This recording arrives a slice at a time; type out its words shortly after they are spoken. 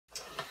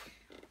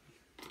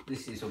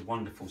this is a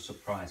wonderful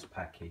surprise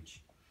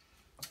package.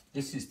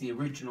 This is the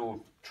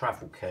original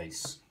travel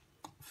case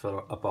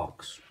for a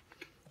box.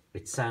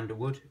 It's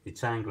Sandlewood,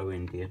 it's Anglo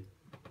Indian,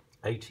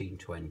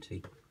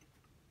 1820.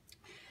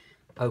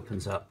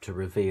 Opens up to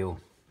reveal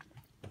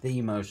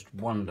the most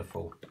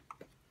wonderful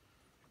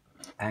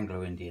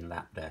Anglo Indian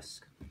lap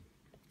desk.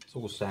 It's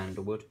all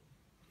sandalwood,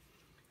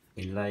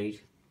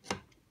 inlaid,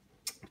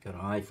 got an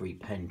ivory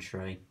pen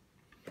tray,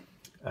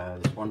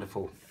 this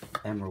wonderful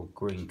emerald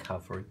green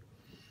covering.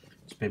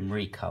 It's been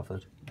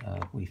recovered,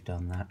 we've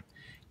done that.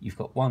 You've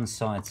got one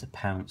side's a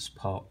pounce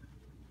pot,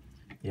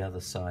 the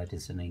other side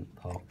is an ink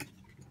pot.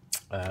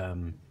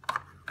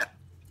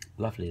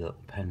 Lovely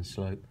little pen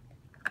slope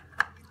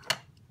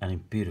and in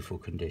beautiful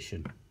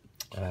condition.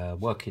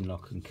 Working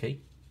lock and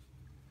key,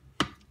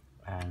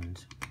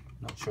 and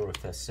not sure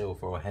if they're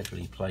silver or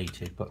heavily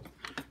plated, but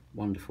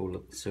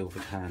wonderful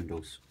silvered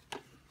handles.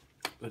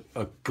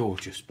 A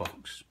gorgeous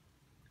box,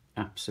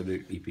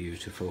 absolutely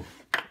beautiful.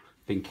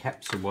 Been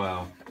kept a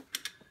while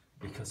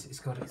because it's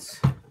got its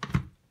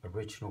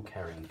original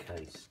carrying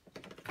case,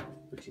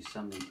 which is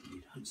something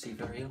you don't see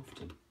very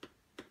often.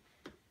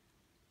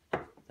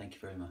 Thank you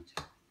very much.